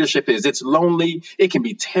what leadership is. It's lonely. It can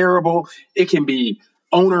be terrible. It can be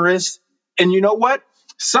onerous. And you know what?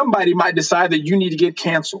 Somebody might decide that you need to get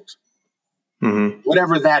canceled. Mm-hmm.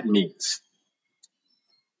 Whatever that means.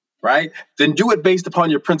 Right? Then do it based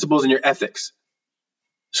upon your principles and your ethics.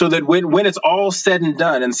 So that when it's all said and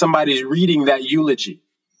done and somebody's reading that eulogy,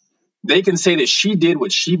 they can say that she did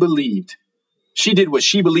what she believed. She did what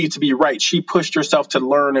she believed to be right. She pushed herself to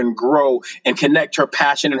learn and grow and connect her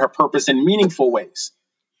passion and her purpose in meaningful ways.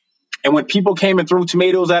 And when people came and threw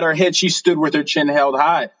tomatoes at her head, she stood with her chin held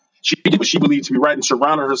high. She did what she believed to be right and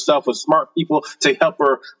surrounded herself with smart people to help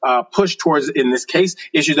her push towards, in this case,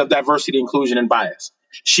 issues of diversity, inclusion, and bias.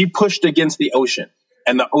 She pushed against the ocean,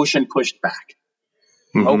 and the ocean pushed back.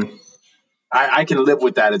 Mm-hmm. Okay. I can live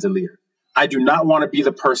with that as a leader. I do not want to be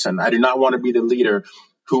the person. I do not want to be the leader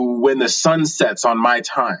who, when the sun sets on my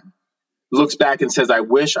time, looks back and says, I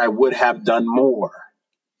wish I would have done more.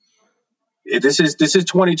 This is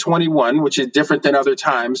 2021, which is different than other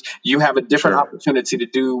times. You have a different opportunity to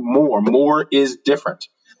do more. More is different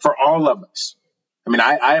for all of us. I mean,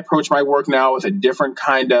 I approach my work now with a different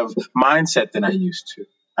kind of mindset than I used to.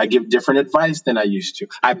 I give different advice than I used to.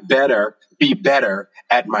 I better be better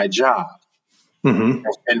at my job. Mm-hmm.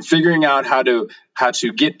 And figuring out how to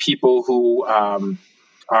get people who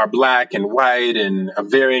are Black and white and of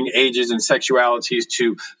varying ages and sexualities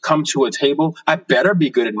to come to a table. I better be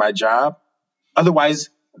good at my job. Otherwise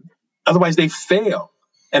they fail.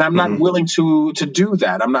 And I'm not willing to do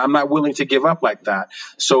that. I'm not willing to give up like that.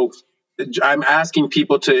 So I'm asking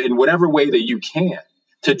people to, in whatever way that you can,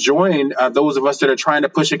 to join those of us that are trying to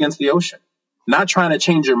push against the ocean, not trying to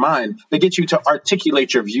change your mind, but get you to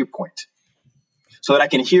articulate your viewpoint so that I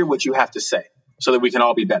can hear what you have to say so that we can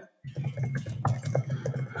all be better.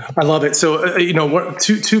 I love it. So,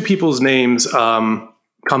 two people's names come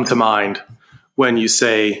to mind when you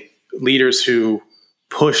say leaders who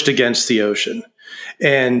pushed against the ocean.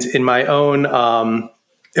 And in my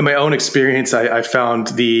own experience, I found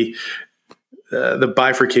the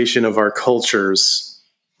bifurcation of our cultures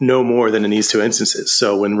no more than in these two instances.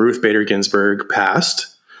 So when Ruth Bader Ginsburg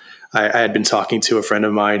passed, I had been talking to a friend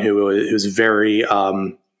of mine who was very,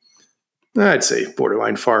 I'd say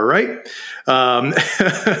borderline far right. I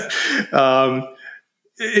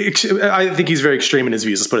think he's very extreme in his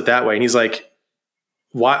views. Let's put it that way. And he's like,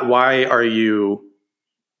 why are you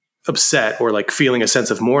upset or like feeling a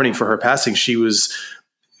sense of mourning for her passing? She was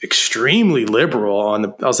extremely liberal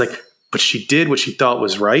I was like, but she did what she thought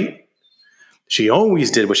was right. She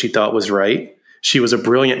always did what she thought was right. She was a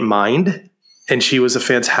brilliant mind, and she was a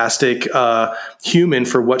fantastic human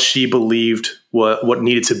for what she believed what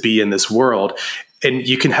needed to be in this world. And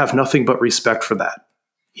you can have nothing but respect for that,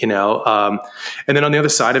 And then on the other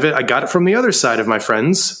side of it, I got it from the other side of my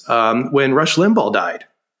friends when Rush Limbaugh died.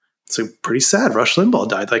 It's like pretty sad. Rush Limbaugh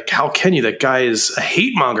died. Like, how can you? That guy is a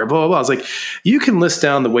hate monger, blah, blah, blah. I was like, you can list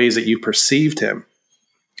down the ways that you perceived him,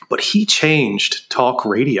 but he changed talk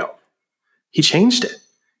radio. He changed it.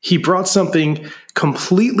 He brought something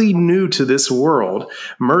completely new to this world,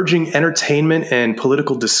 merging entertainment and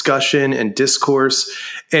political discussion and discourse.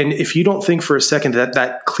 And if you don't think for a second that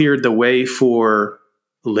that cleared the way for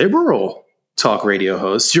liberal talk radio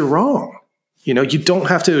hosts, you're wrong. You know, you don't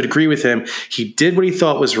have to agree with him. He did what he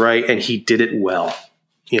thought was right, and he did it well.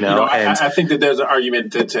 I think that there's an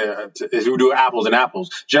argument to if we do apples and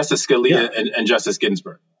apples, Justice Scalia and Justice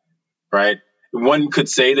Ginsburg, right? One could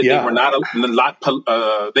say that they were not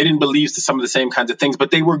they didn't believe some of the same kinds of things,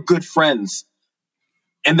 but they were good friends,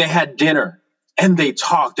 and they had dinner, and they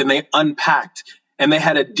talked, and they unpacked, and they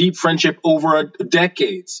had a deep friendship over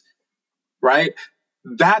decades, right?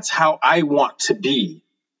 That's how I want to be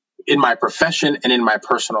in my profession and in my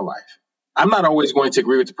personal life. I'm not always going to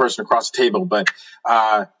agree with the person across the table, but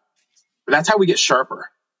that's how we get sharper,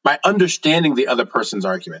 by understanding the other person's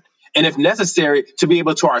argument. And if necessary, to be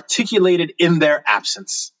able to articulate it in their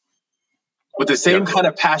absence with the same kind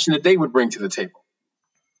of passion that they would bring to the table.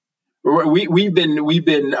 We've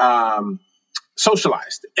been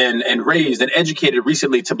socialized and raised and educated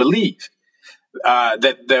recently to believe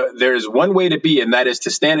that there is one way to be, and that is to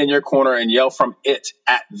stand in your corner and yell from it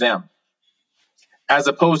at them, as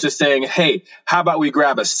opposed to saying, hey, how about we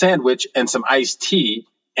grab a sandwich and some iced tea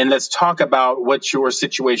and let's talk about what your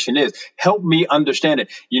situation is. Help me understand it.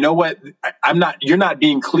 You know what? You're not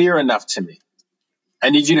being clear enough to me. I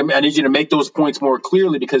need you to make those points more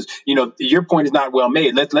clearly, because, your point is not well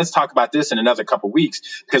made. Let's talk about this in another couple of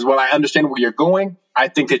weeks, because while I understand where you're going, I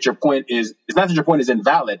think that your point it's not that your point is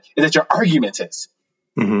invalid, it's that your argument is.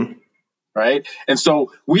 Mm-hmm. Right. And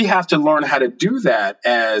so we have to learn how to do that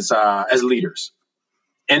as leaders,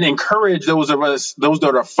 and encourage those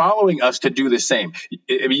that are following us to do the same.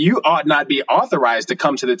 You ought not be authorized to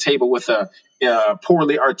come to the table with a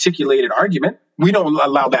poorly articulated argument. We don't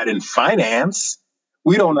allow that in finance.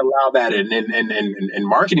 We don't allow that in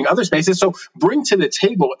marketing, other spaces. So bring to the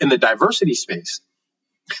table in the diversity space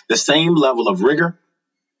the same level of rigor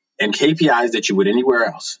and KPIs that you would anywhere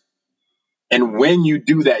else. And when you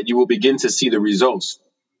do that, you will begin to see the results.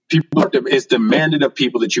 It's demanded of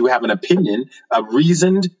people that you have an opinion, a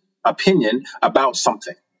reasoned opinion about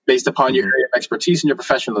something based upon your area of expertise and your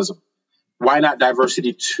professionalism. Why not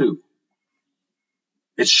diversity too?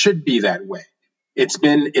 It should be that way. It's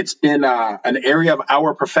been an area of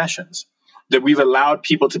our professions that we've allowed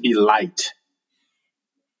people to be light,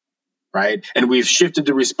 right? And we've shifted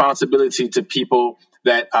the responsibility to people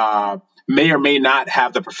that may or may not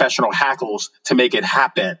have the professional hackles to make it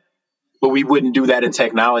happen. But we wouldn't do that in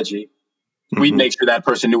technology. Mm-hmm. We'd make sure that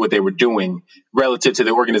person knew what they were doing relative to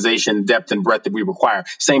the organization depth and breadth that we require.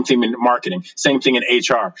 Same thing in marketing, same thing in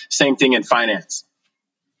HR, same thing in finance.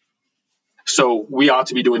 So we ought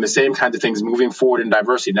to be doing the same kinds of things moving forward in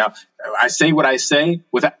diversity. Now, I say what I say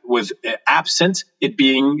with absent it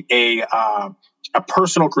being a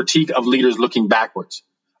personal critique of leaders looking backwards.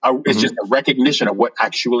 It's just a recognition of what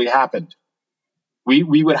actually happened.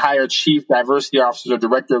 We would hire chief diversity officers or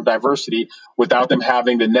director of diversity without them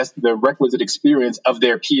having the requisite experience of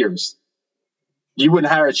their peers. You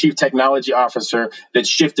wouldn't hire a chief technology officer that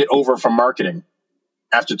shifted over from marketing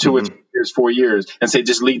after 2 or 3 years, 4 years, and say,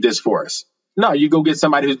 just lead this for us. No, you go get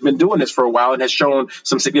somebody who's been doing this for a while and has shown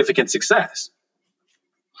some significant success.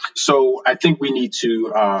 So I think we need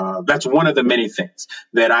to, that's one of the many things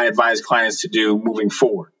that I advise clients to do moving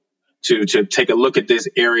forward. To take a look at this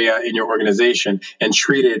area in your organization and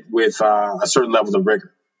treat it with a certain level of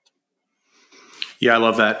rigor. Yeah, I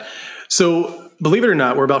love that. So believe it or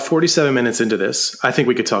not, we're about 47 minutes into this. I think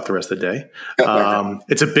we could talk the rest of the day.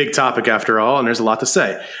 It's a big topic after all, and there's a lot to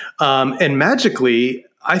say. And magically,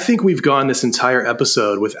 I think we've gone this entire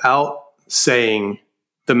episode without saying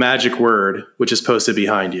the magic word, which is posted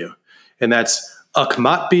behind you. And that's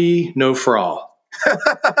Akmatbi no Fral.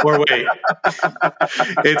 Or wait,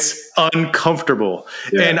 it's uncomfortable.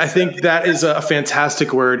 Yeah. And I think that is a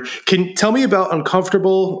fantastic word. Can you tell me about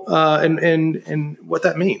uncomfortable and what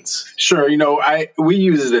that means? Sure. We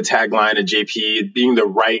use as a tagline at JP, being the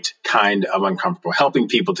right kind of uncomfortable, helping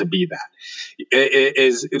people to be that.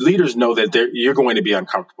 Leaders know that you're going to be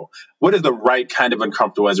uncomfortable. What is the right kind of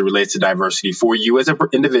uncomfortable as it relates to diversity for you as an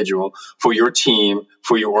individual, for your team,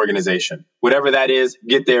 for your organization? Whatever that is,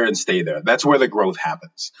 get there and stay there. That's where the growth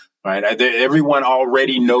happens. right? Everyone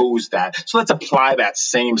already knows that. So let's apply that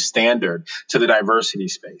same standard to the diversity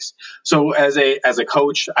space. So as a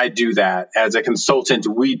coach, I do that. As a consultant,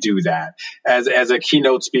 we do that. As a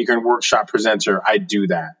keynote speaker and workshop presenter, I do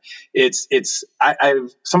that.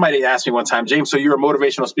 Somebody asked me one time, James, so you're a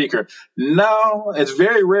motivational speaker? No, it's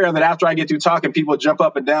very rare that after I get through talking, people jump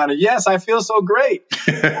up and down and yes, I feel so great.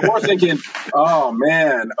 Or thinking, oh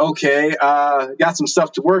man, okay, got some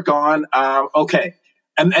stuff to work on. Okay.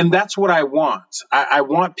 And that's what I want. I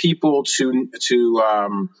want people to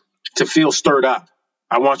feel stirred up.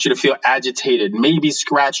 I want you to feel agitated, maybe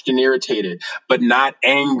scratched and irritated, but not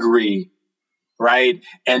angry, right?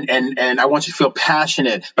 And I want you to feel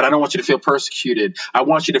passionate, but I don't want you to feel persecuted. I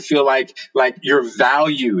want you to feel like you're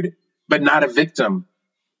valued, but not a victim,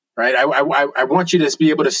 right? I want you to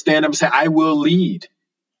be able to stand up and say, I will lead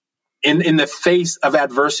in the face of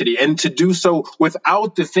adversity, and to do so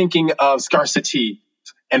without the thinking of scarcity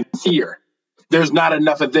and fear. There's not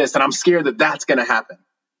enough of this, and I'm scared that that's going to happen.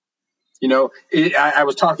 You know, I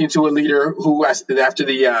was talking to a leader who, after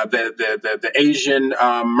the Asian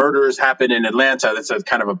murders happened in Atlanta, that's a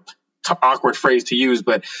kind of a awkward phrase to use,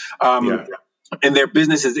 but and their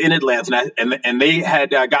business is in Atlanta, and they had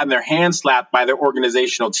gotten their hands slapped by their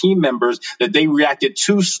organizational team members that they reacted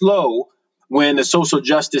too slow when the social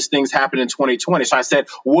justice things happened in 2020. So I said,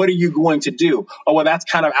 what are you going to do? Oh, well, that's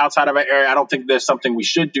kind of outside of our area. I don't think there's something we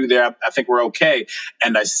should do there. I think we're okay.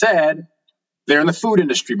 And I said, they're in the food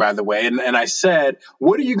industry, by the way. And I said,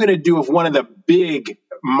 what are you going to do if one of the big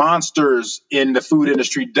monsters in the food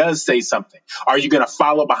industry does say something? Are you going to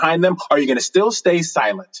follow behind them? Or are you going to still stay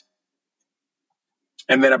silent?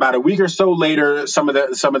 And then about a week or so later, some of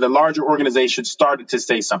the larger organizations started to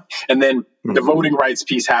say something. And then the voting rights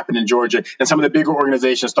piece happened in Georgia, and some of the bigger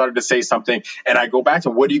organizations started to say something. And I go back to,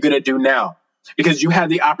 what are you going to do now? Because you had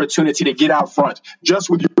the opportunity to get out front just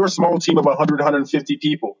with your small team of 100, 150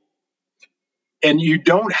 people. And you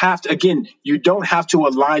don't have to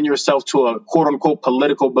align yourself to a quote unquote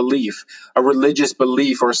political belief, a religious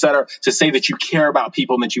belief, or et cetera, to say that you care about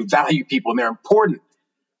people and that you value people and they're important.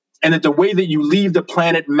 And that the way that you leave the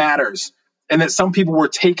planet matters, and that some people were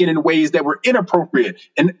taken in ways that were inappropriate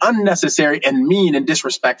and unnecessary and mean and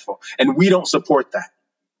disrespectful. And we don't support that.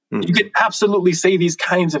 Mm-hmm. You can absolutely say these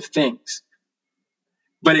kinds of things,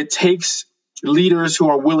 but it takes leaders who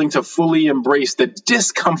are willing to fully embrace the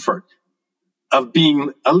discomfort of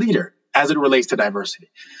being a leader as it relates to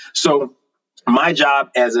diversity. So my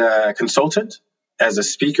job as a consultant, as a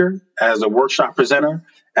speaker, as a workshop presenter,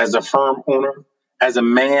 as a firm owner, as a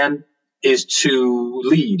man, is to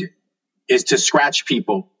lead, is to scratch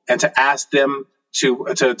people and to ask them to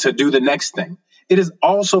do the next thing. It is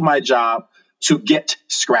also my job to get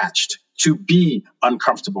scratched, to be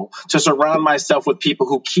uncomfortable, to surround myself with people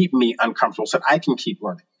who keep me uncomfortable so that I can keep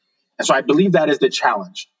learning. And so I believe that is the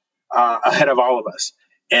challenge ahead of all of us.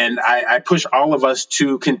 And I push all of us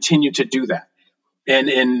to continue to do that.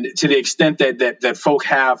 And to the extent that folk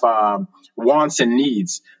have wants and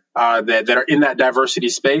needs, that are in that diversity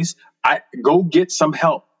space, I go get some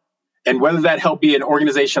help. And whether that help be an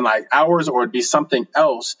organization like ours or it be something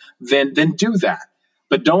else, then do that.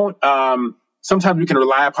 But don't, sometimes we can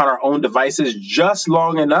rely upon our own devices just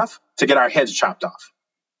long enough to get our heads chopped off.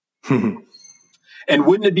 And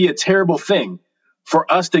wouldn't it be a terrible thing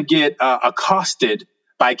for us to get accosted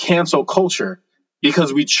by cancel culture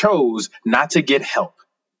because we chose not to get help?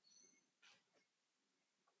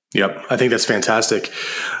 Yep. I think that's fantastic.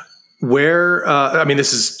 Where,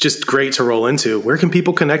 this is just great to roll into. Where can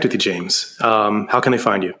people connect with you, James? How can they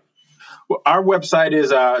find you? Well, our website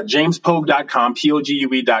is jamespogue.com,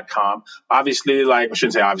 POGUE.com. Obviously, I'm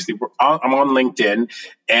on LinkedIn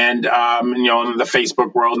and, in the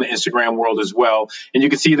Facebook world and the Instagram world as well. And you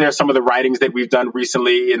can see there some of the writings that we've done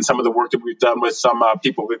recently and some of the work that we've done with some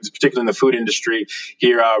people, particularly in the food industry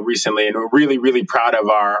here recently. And we're really, really proud of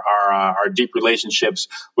our deep relationships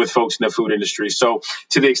with folks in the food industry. So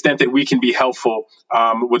to the extent that we can be helpful,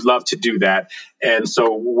 would love to do that. And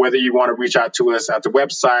so whether you want to reach out to us at the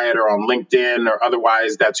website or on LinkedIn or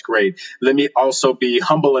otherwise, that's great. Let me also be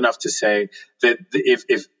humble enough to say that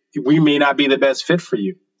if we may not be the best fit for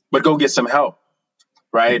you, but go get some help,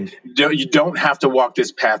 right? Mm-hmm. You don't have to walk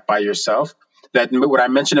this path by yourself. That what I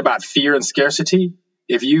mentioned about fear and scarcity,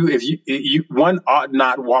 if you one ought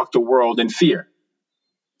not walk the world in fear.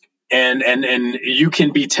 And you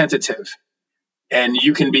can be tentative and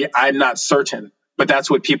you can be, I'm not certain, but that's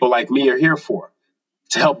what people like me are here for,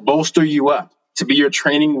 to help bolster you up, to be your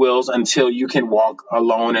training wheels until you can walk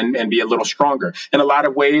alone and be a little stronger. In a lot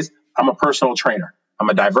of ways, I'm a personal trainer. I'm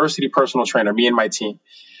a diversity personal trainer, me and my team.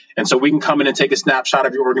 And so we can come in and take a snapshot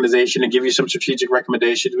of your organization and give you some strategic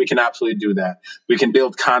recommendations. We can absolutely do that. We can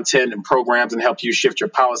build content and programs and help you shift your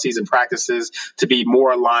policies and practices to be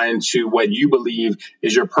more aligned to what you believe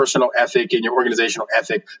is your personal ethic and your organizational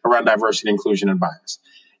ethic around diversity, inclusion, and bias.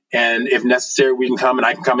 And if necessary, we can come and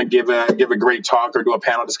I can come and give a great talk or do a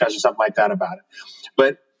panel discussion, something like that about it.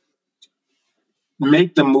 But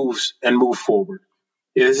make the moves and move forward.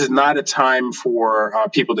 This is not a time for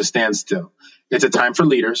people to stand still. It's a time for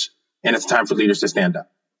leaders, and it's a time for leaders to stand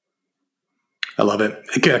up. I love it.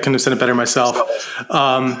 I couldn't have said it better myself.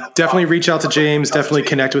 Definitely reach out to James. Definitely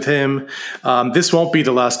connect with him. This won't be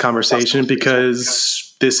the last conversation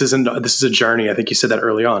because this is a journey. I think you said that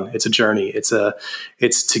early on. It's a journey.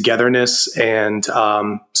 It's togetherness, and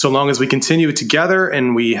so long as we continue together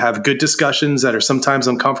and we have good discussions that are sometimes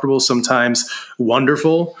uncomfortable, sometimes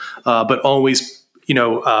wonderful, but always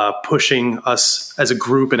pushing us as a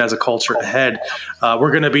group and as a culture ahead,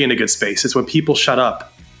 we're going to be in a good space. It's when people shut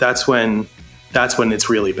up. That's when it's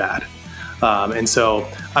really bad. And so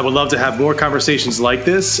I would love to have more conversations like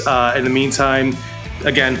this. In the meantime,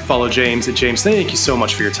 again, follow James. And James, thank you so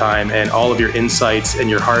much for your time and all of your insights and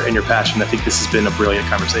your heart and your passion. I think this has been a brilliant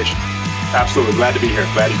conversation. Absolutely. Glad to be here.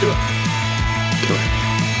 Glad to do it. Cool.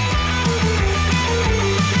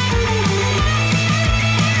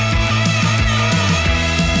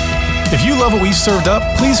 If you love what we served up,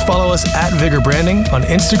 please follow us at Vigor Branding on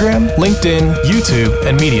Instagram, LinkedIn, YouTube,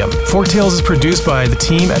 and Medium. Forktails is produced by the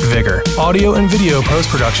team at Vigor. Audio and video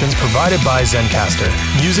post-productions provided by Zencastr.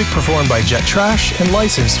 Music performed by Jet Trash and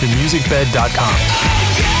licensed through musicbed.com.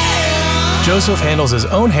 Joseph handles his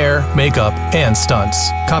own hair, makeup, and stunts.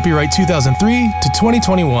 Copyright 2003 to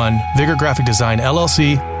 2021, Vigor Graphic Design,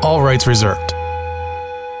 LLC, all rights reserved.